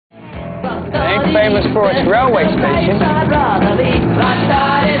It ain't famous for its railway station.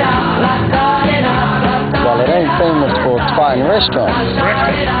 Well, it ain't famous for its fine restaurants.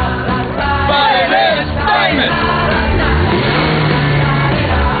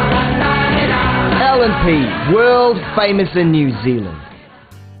 L&P, world famous in New Zealand.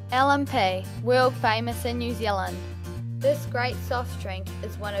 L&P, world famous in New Zealand. This great soft drink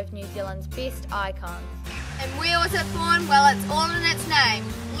is one of New Zealand's best icons. And where was it born? Well, it's all in its name,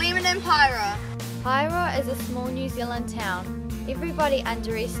 Lemon and Paeroa. Paeroa is a small New Zealand town. Everybody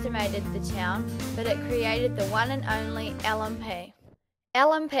underestimated the town, but it created the one and only L&P.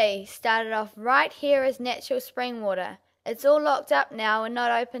 L&P started off right here as natural spring water. It's all locked up now and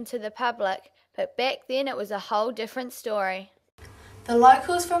not open to the public, but back then it was a whole different story. The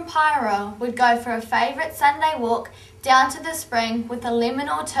locals from Paeroa would go for a favourite Sunday walk down to the spring with a lemon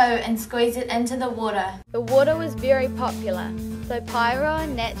or two and squeeze it into the water. The water was very popular, so Paeroa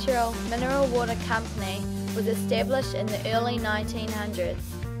Natural Mineral Water Company was established in the early 1900s.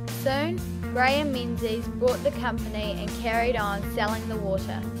 Soon, Graham Menzies bought the company and carried on selling the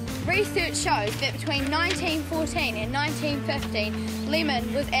water. Research shows that between 1914 and 1915,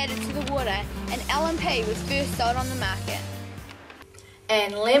 lemon was added to the water and L&P was first sold on the market.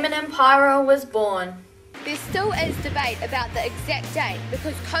 And Lemon and Paeroa was born. There still is debate about the exact date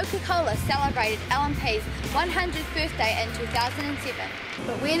because Coca-Cola celebrated L&P's 100th birthday in 2007.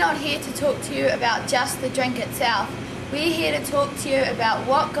 But we're not here to talk to you about just the drink itself. We're here to talk to you about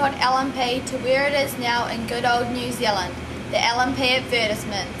what got L&P to where it is now in good old New Zealand, the L&P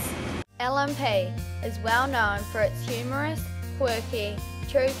advertisements. L&P is well known for its humorous, quirky,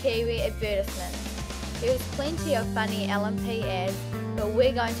 true Kiwi advertisements. There's plenty of funny L&P ads, but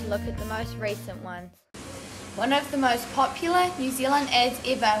we're going to look at the most recent ones. One of the most popular New Zealand ads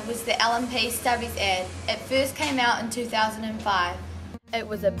ever was the L&P Stubbies ad. It first came out in 2005. It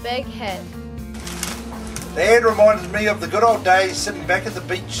was a big hit. The ad reminded me of the good old days sitting back at the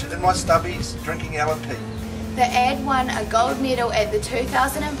beach in my stubbies drinking L&P. The ad won a gold medal at the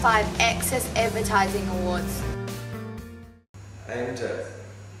 2005 Access Advertising Awards. Aimed at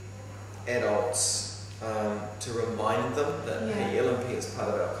adults to remind them that hey, L&P is part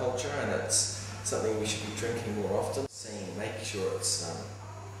of our culture and it's something we should be drinking more often. Make sure it's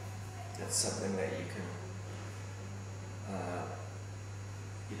something that you can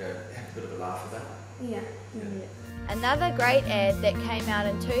have a bit of a laugh about. Yeah. Another great ad that came out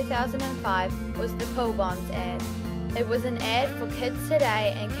in 2005 was the Pool Bombs ad. It was an ad for kids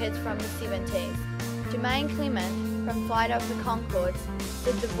today and kids from the 70s. Jermaine Clement from Flight of the Conchords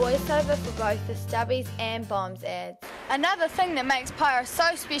did the voiceover for both the Stubbies and Bombs ads. Another thing that makes Paeroa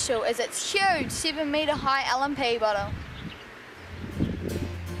so special is its huge 7-metre high L&P bottle.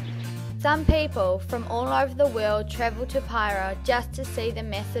 Some people from all over the world travel to Paeroa just to see the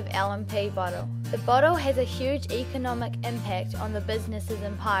massive L&P bottle. The bottle has a huge economic impact on the businesses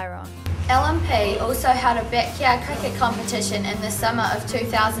in Paeroa. L&P also held a backyard cricket competition in the summer of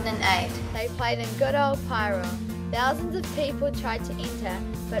 2008. They played in good old Paeroa. Thousands of people tried to enter,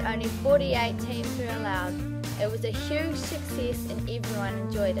 but only 48 teams were allowed. It was a huge success and everyone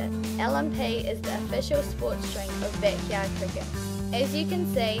enjoyed it. L&P is the official sports drink of backyard cricket. As you can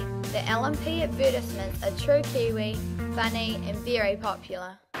see, the L&P advertisements are true Kiwi, funny and very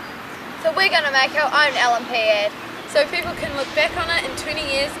popular. So we're going to make our own L&P ad, so people can look back on it in 20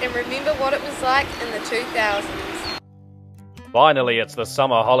 years and remember what it was like in the 2000s. Finally, it's the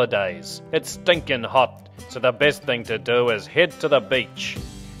summer holidays. It's stinking hot, so the best thing to do is head to the beach.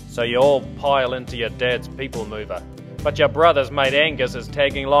 So you all pile into your dad's people mover, but your brother's mate Angus is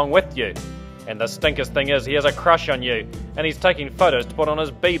tagging along with you. And the stinkest thing is he has a crush on you, and he's taking photos to put on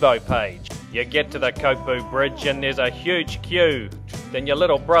his Bebo page. You get to the Kopu Bridge and there's a huge queue. Then your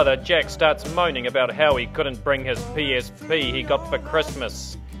little brother Jack starts moaning about how he couldn't bring his PSP he got for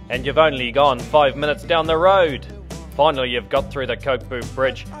Christmas. And you've only gone 5 minutes down the road. Finally you've got through the Kopu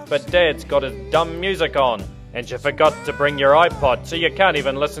Bridge, but Dad's got his dumb music on. And you forgot to bring your iPod, so you can't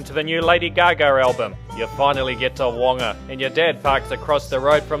even listen to the new Lady Gaga album. You finally get to Wonga, and your dad parks across the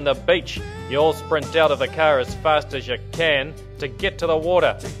road from the beach. You all sprint out of the car as fast as you can to get to the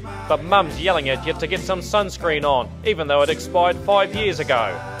water. But Mum's yelling at you to get some sunscreen on, even though it expired 5 years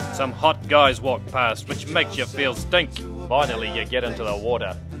ago. Some hot guys walk past, which makes you feel stink. Finally you get into the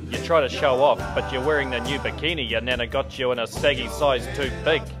water. You try to show off, but you're wearing the new bikini your nana got you in a saggy size too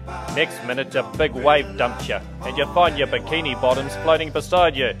big. Next minute a big wave dumps you, and you find your bikini bottoms floating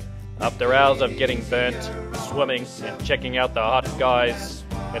beside you. After hours of getting burnt, swimming and checking out the hot guys,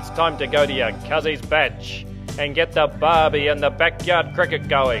 it's time to go to your cuzzy's batch and get the barbie and the backyard cricket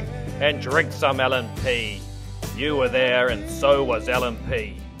going and drink some L&P. You were there and so was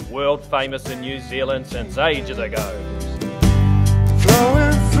L&P. world famous in New Zealand since ages ago.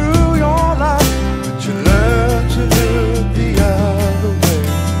 Flowing through your life, but you learn to look the other way.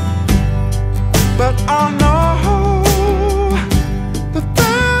 But I know that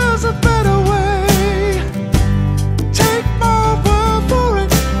there's a better way. Take my word for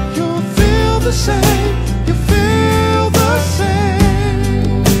it, you'll feel the same.